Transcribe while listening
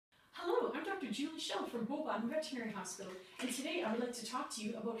I'm Julie Schell from Bow Bottom Veterinary Hospital, and today I would like to talk to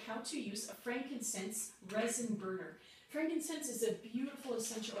you about how to use a frankincense resin burner. Frankincense is a beautiful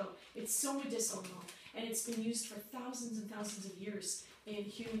essential oil. It's so medicinal, and it's been used for thousands and thousands of years in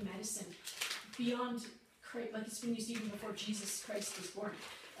human medicine. Beyond, like it's been used even before Jesus Christ was born.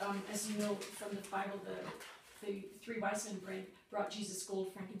 As you know from the Bible, the Three Wiseman brought Jesus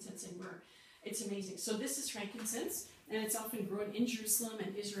gold, frankincense, and myrrh. It's amazing. So this is frankincense, and it's often grown in Jerusalem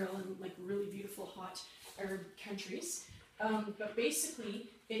and Israel and like really beautiful hot Arab countries. But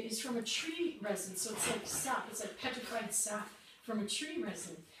basically, it is from a tree resin, so it's like sap. It's like petrified sap from a tree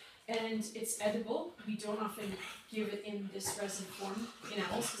resin, and it's edible. We don't often give it in this resin form in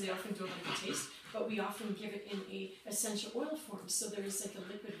animals because they often don't like the taste. But we often give it in a essential oil form. So there is like a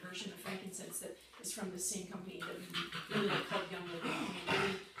liquid version of frankincense that is from the same company that we really like called Young Living. We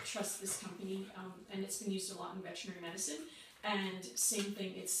really trust this company, and it's been used a lot in veterinary medicine. And same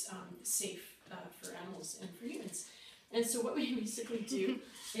thing, it's safe for animals and for humans. And so what we basically do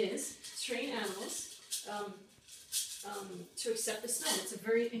is train animals to accept the smell. It's a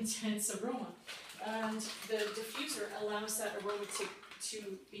very intense aroma, and the diffuser allows that aroma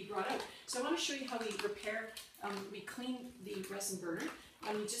to be brought out. So I want to show you how we repair, we clean the resin burner.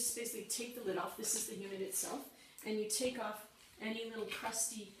 You just basically take the lid off. This is the unit itself, and you take off any little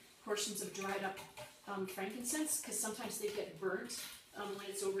crusty portions of dried up frankincense, because sometimes they get burnt when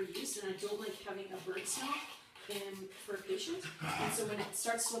it's overused, and I don't like having a burnt smell for a patient. And so when it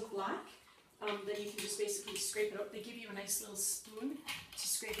starts to look black, then you can just basically scrape it out. They give you a nice little spoon to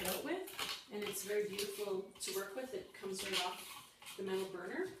scrape it out with, and it's very beautiful to work with. It comes right off the metal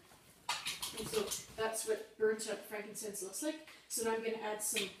burner. And so that's what burnt up frankincense looks like. So now I'm going to add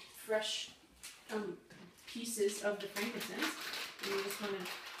some fresh pieces of the frankincense. And you just want to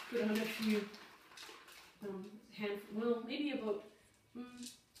put on a few maybe about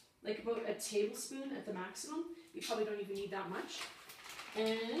a tablespoon at the maximum. You probably don't even need that much.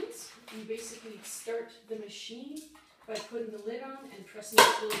 And you basically start the machine by putting the lid on and pressing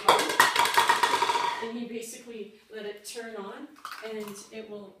this little button. And you basically let it turn on, and it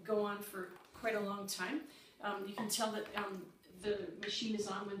will go on for quite a long time. You can tell that the machine is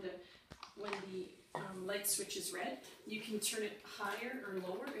on when the light switch is red. You can turn it higher or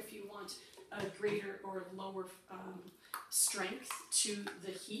lower if you want a greater or lower strength to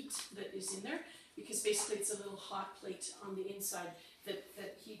the heat that is in there, because basically it's a little hot plate on the inside that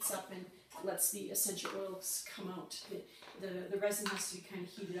heats up and lets the essential oils come out. The resin has to be kind of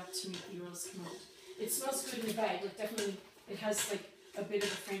heated up to make the oils come out. It smells good in the bag. Like definitely, it has like a bit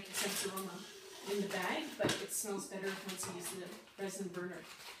of a frankincense aroma in the bag, but it smells better once you use the resin burner.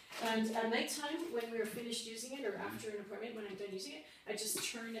 And at nighttime, when we're finished using it, or after an appointment, when I'm done using it, I just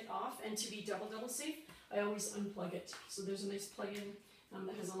turn it off, and to be double safe, I always unplug it. So there's a nice plug-in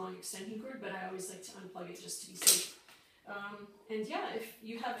that has a long extension cord, but I always like to unplug it just to be safe. And yeah, if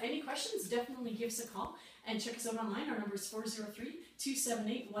you have any questions, definitely give us a call and check us out online. Our number is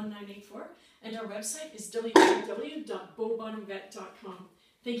 403-278-1984, and our website is www.bowbottomvet.com.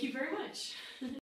 Thank you very much.